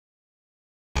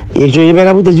ایک جو یہ میں نے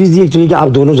آپ کو تجویز دی ایکچولی کہ آپ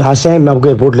دونوں جہاز سے ہیں، میں آپ کو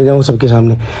ایئرپورٹ لے جاؤں سب کے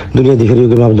سامنے، دنیا دیکھ رہی ہو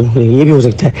کہ میں آپ دونوں، یہ بھی ہو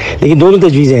سکتا ہے، لیکن دونوں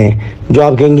تجویزیں ہیں جو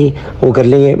آپ کہیں گی وہ کر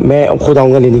لیں گے. میں خود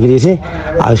آؤں گا لینے کے لیے اسے،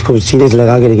 اس کو سیریس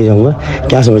لگا کے لے کے جاؤں گا.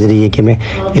 کیا سمجھ رہی ہے کہ میں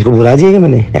اس کو بلا دیا کہ میں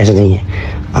نے؟ ایسا نہیں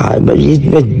ہے.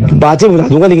 میں باتیں بلا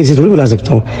دوں گا لیکن اسے تھوڑی بلا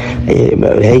سکتا ہوں.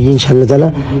 رہے گی ان شاء اللہ تعالیٰ.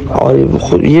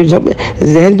 اور یہ سب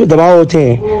ذہن پہ دباؤ ہوتے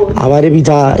ہیں، ہمارے بھی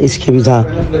تھا، اس کے بھی تھا.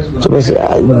 تو بس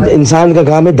انسان کا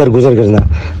کام ہے درگزر کرنا،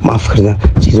 معاف کرنا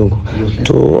چیزوں کو.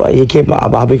 تو یہ کہ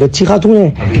اب آپ ایک اچھی خاتون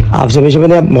ہیں، آپ سے ہمیشہ میں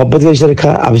نے محبت کا رشتہ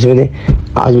رکھا، آپ سے میں نے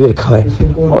آج بھی رکھا ہے.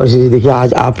 اور اسی دیکھیے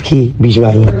آج آپ کی بیچ میں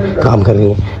آئی ہیں، کام کر رہی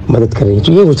ہیں، مدد کر رہی ہیں.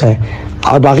 تو یہ کچھ ہے.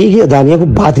 اور باقی کی دانیہ کو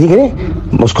بات نہیں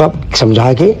کریں، اس کو آپ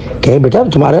سمجھا کے کہیں بیٹا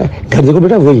تمہارا گھر دیکھو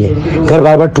بیٹا وہی ہے، گھر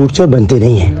بار بار ٹوٹتے اور بنتے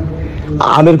نہیں ہیں.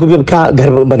 عامر کو بھی اب کیا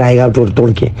گھر بنائے گا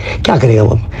توڑ کے؟ کیا کرے گا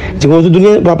وہ؟ دیکھو وہ تو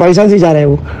دنیا پاکستان سے جا رہا ہے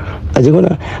وہ، دیکھو نا.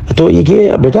 تو یہ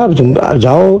کہ بیٹا تم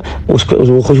جاؤ، اس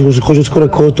کو خوش اس کو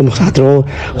رکھو، تم ساتھ رہو،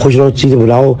 خوش رہو، چیزیں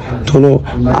بلاؤ دونوں.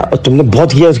 تم نے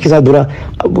بہت کیا اس کے ساتھ برا،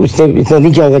 اب اس نے اتنا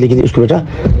نہیں کیا ہوگا، لیکن اس کو بیٹا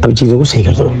اب چیزوں کو صحیح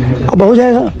کر دو، اب ہو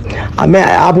جائے گا. اب میں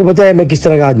آپ کو پتہ ہے میں کس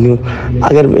طرح کا آدمی ہوں.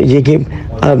 اگر یہ کہ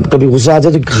کبھی غصہ آ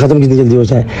جائے تو ختم کتنی جلدی ہو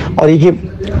جائے. اور یہ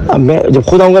کہ میں جب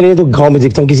خود آؤں گا نہیں تو گاؤں میں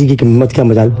دیکھتا ہوں کسی کی ہمت کا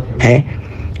مجال ہے.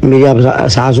 میری آپ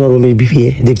ساس اور وہ میری بیوی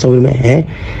ہے، دیکھتا ہوں میں ہے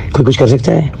کوئی کچھ کر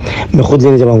سکتا ہے. میں خود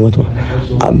لینے جب آؤں گا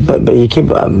تو یہ کہ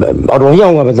اور وہیں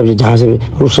آؤں گا، مطلب جہاں سے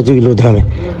رخصتی ہوئی لودھرا میں،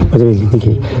 مطلب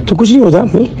تو کچھ نہیں ہوتا.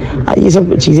 یہ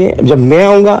سب چیزیں جب میں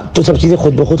آؤں گا تو سب چیزیں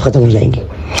خود بخود ختم ہو جائیں گی.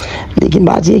 لیکن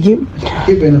بات یہ کہ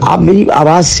آپ میری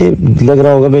آواز سے لگ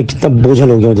رہا ہوگا میں کتنا بوجھل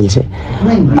ہو گیا ہوں دل سے،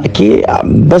 کہ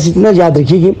بس اتنا یاد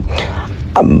رکھیے کہ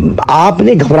آپ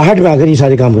نے گھبراہٹ میں آ کر یہ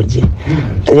سارے کام کر دیے.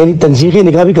 یعنی تنسیخی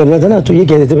نکاح بھی کرنا تھا نا، تو یہ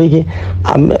کہہ دیتے بھائی کہ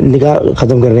ہم نکاح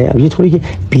ختم کر رہے ہیں. اب یہ تھوڑی کہ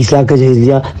 20 لاکھ کا جہیز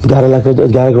لیا، 11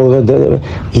 کروڑ کا،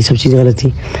 یہ سب چیزیں غلط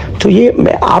تھیں. تو یہ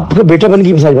میں آپ کا بیٹا بن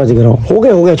کے ساری باتیں کر رہا ہوں.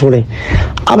 ہو گیا چھوڑیں.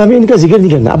 اب ہمیں ان کا ذکر نہیں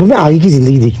کرنا، اب ہمیں آگے کی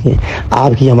زندگی دیکھنی ہے.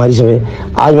 آپ کی ہماری سب ہے.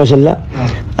 آج ماشاء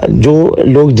اللہ جو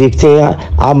لوگ دیکھتے ہیں،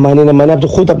 آپ مانے نہ مانے، اب تو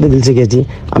خود اپنے دل سے کہتی ہیں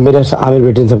اب میرا عامر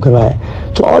بیٹے نے سب کروایا ہے،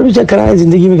 تو اور بھی چیک کرائیں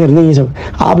زندگی میں کرنے یہ سب.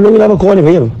 آپ لوگ علاوہ کون ہے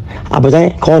بھائی؟ اب آپ بتائیں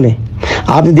کون ہے؟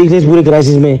 آپ نے دیکھ لیا اس پورے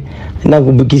کرائسس میں، نہ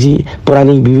کسی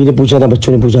پرانی بیوی نے پوچھا، نہ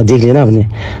بچوں نے پوچھا، دیکھ لیا نا آپ نے.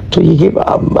 تو یہ کہ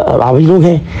آپ ہی لوگ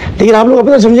ہیں، لیکن آپ لوگ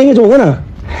اپنا سمجھیں گے تو ہوگا نا.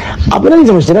 اپنا نہیں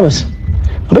سمجھتے نا، بس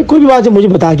بھائی کوئی بھی بات ہے مجھے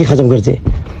بتا کے ختم کرتے،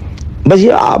 بس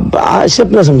یہ آپ سے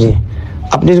اپنا سمجھیں،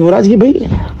 اپنے سے مراد کہ بھائی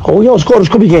ہو گیا. اس کو اور اس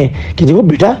کو بھی کہیں کہ دیکھو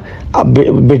بیٹا، اب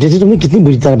بیٹے سے تم نے کتنی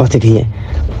بری طرح باتیں کی ہیں،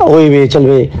 اوے وے چل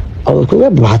وے، اور اس کو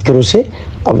بات کرو اس سے،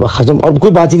 اب ختم. اور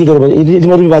کوئی بات ہی نہیں کرو،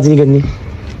 بھی بات ہی نہیں کرنی،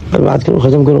 پر بات کرو،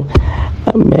 ختم کرو.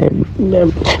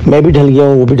 میں بھی ڈھل گیا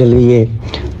ہوں، وہ بھی ڈھل گئی ہے.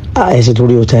 ایسے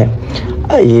تھوڑی ہوتا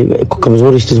ہے. یہ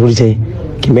کمزور رشتے تھوڑی تھے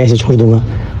کہ میں ایسے چھوڑ دوں گا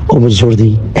اور مجھے چھوڑ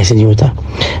دی، ایسے نہیں ہوتا.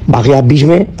 باقی آپ بیچ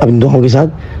میں اب ان دعاؤں کے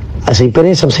ساتھ صحیح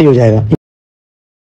کریں، سب صحیح ہو جائے گا.